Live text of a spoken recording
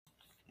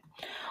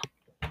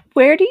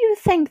Where do you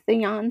think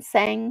the Jain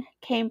Seng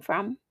came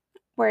from?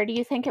 Where do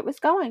you think it was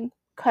going?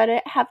 Could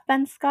it have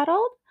been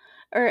scuttled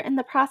or in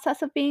the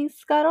process of being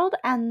scuttled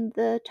and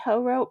the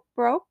tow rope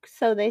broke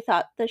so they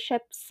thought the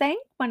ship sank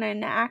when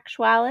in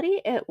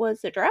actuality it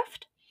was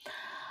adrift?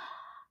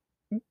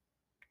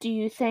 Do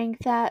you think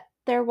that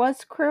there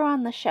was crew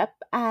on the ship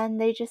and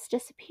they just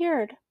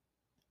disappeared?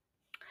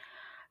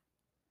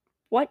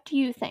 What do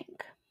you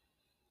think?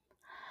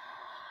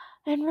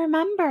 And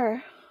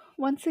remember,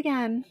 once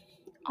again,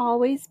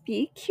 always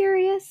be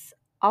curious,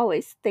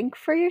 always think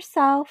for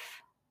yourself,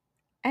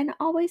 and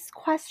always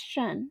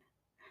question.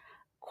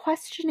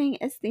 Questioning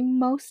is the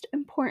most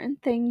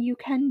important thing you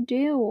can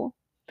do.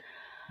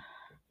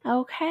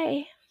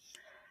 Okay,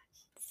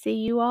 see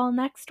you all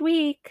next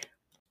week.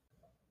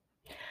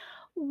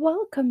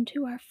 Welcome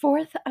to our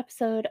 4th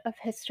episode of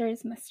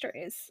History's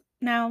Mysteries.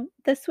 Now,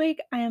 this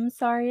week I am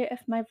sorry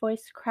if my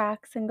voice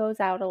cracks and goes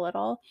out a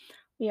little.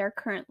 We are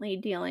currently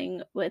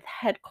dealing with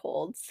head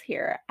colds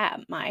here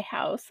at my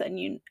house,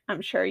 and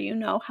I'm sure you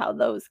know how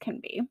those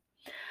can be.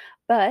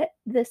 But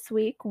this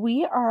week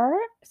we are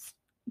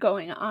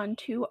going on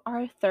to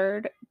our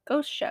 3rd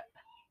ghost ship,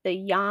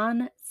 the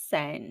Jain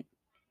Seng.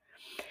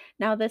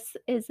 Now, this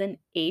is an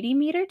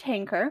 80-meter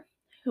tanker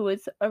who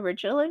was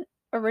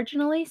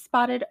originally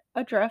spotted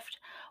adrift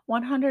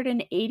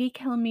 180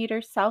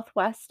 kilometers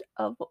southwest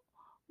of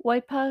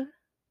Waipa,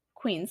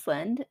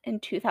 Queensland in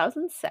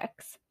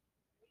 2006.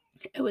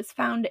 It was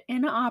found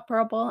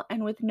inoperable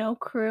and with no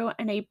crew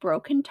and a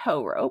broken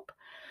tow rope.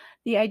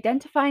 The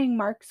identifying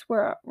marks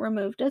were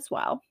removed as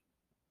well,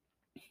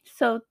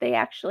 so they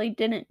actually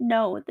didn't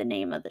know the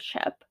name of the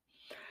ship.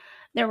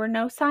 There were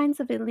no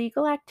signs of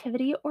illegal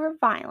activity or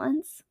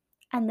violence,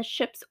 and the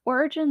ship's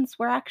origins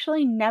were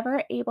actually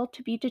never able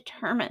to be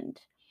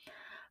determined.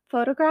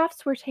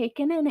 Photographs were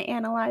taken and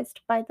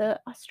analyzed by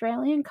the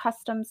Australian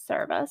Customs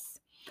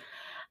Service.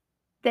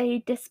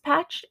 They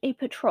dispatched a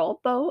patrol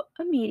boat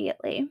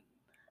immediately.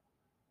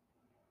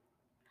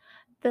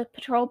 The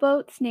patrol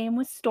boat's name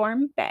was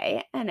Storm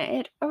Bay, and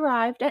it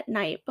arrived at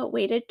night but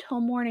waited till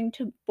morning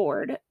to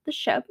board the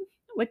ship,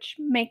 which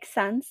makes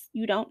sense.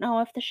 You don't know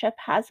if the ship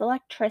has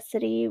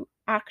electricity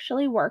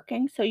actually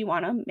working, so you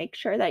want to make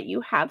sure that you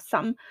have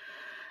some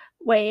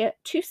way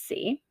to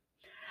see.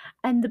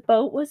 And the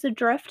boat was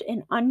adrift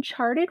in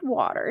uncharted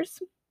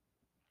waters.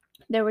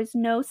 There was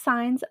no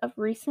signs of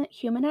recent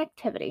human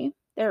activity.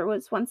 There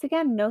was, once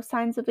again, no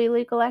signs of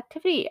illegal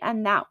activity,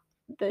 and that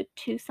the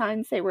 2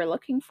 signs they were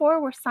looking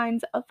for were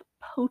signs of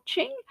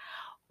poaching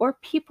or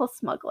people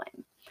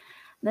smuggling.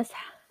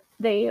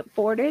 They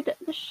boarded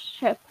the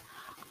ship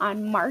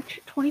on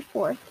March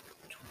 24th,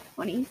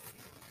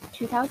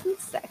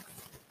 2006.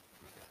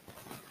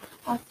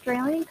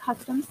 Australian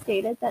Customs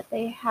stated that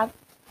they have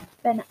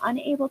been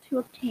unable to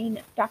obtain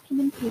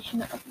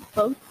documentation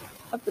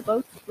of the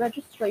boat's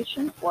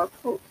registration or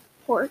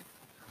port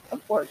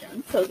of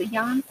origin. So the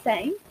Jain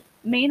Seng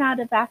may not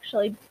have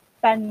actually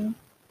been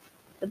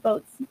the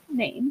boat's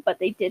name, but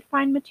they did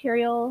find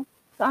materials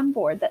on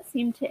board that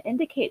seemed to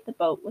indicate the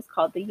boat was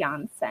called the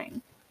Jain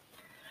Seng.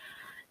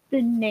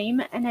 The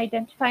name and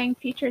identifying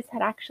features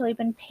had actually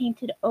been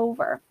painted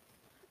over.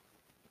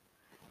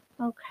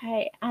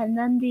 Okay, and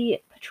then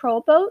the patrol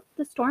boat,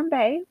 the Storm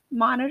Bay,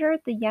 monitored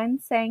the Jain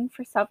Seng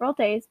for several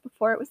days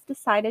before it was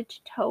decided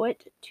to tow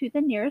it to the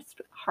nearest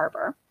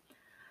harbor.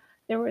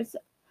 There was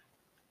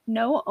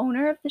no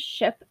owner of the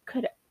ship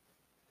could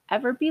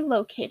ever be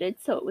located,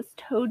 so it was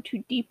towed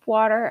to deep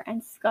water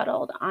and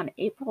scuttled on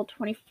April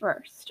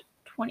 21st,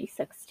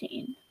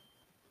 2016.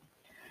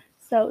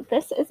 So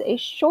this is a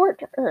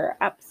shorter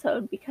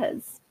episode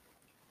because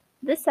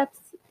this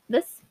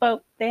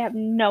boat, they have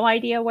no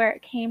idea where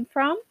it came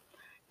from,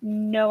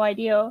 no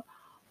idea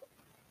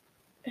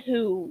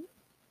who.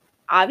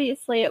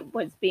 Obviously it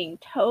was being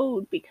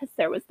towed because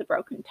there was the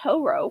broken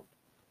tow rope,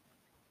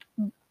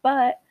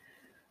 but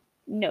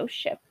no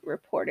ship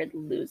reported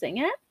losing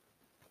it.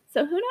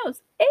 So who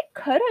knows? It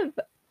could have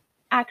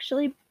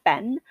actually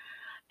been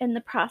in the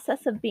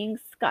process of being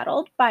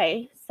scuttled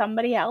by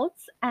somebody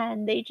else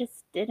and they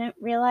just didn't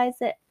realize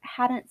it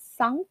hadn't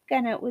sunk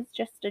and it was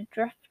just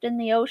adrift in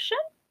the ocean.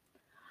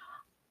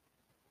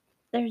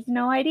 There's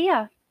no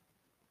idea.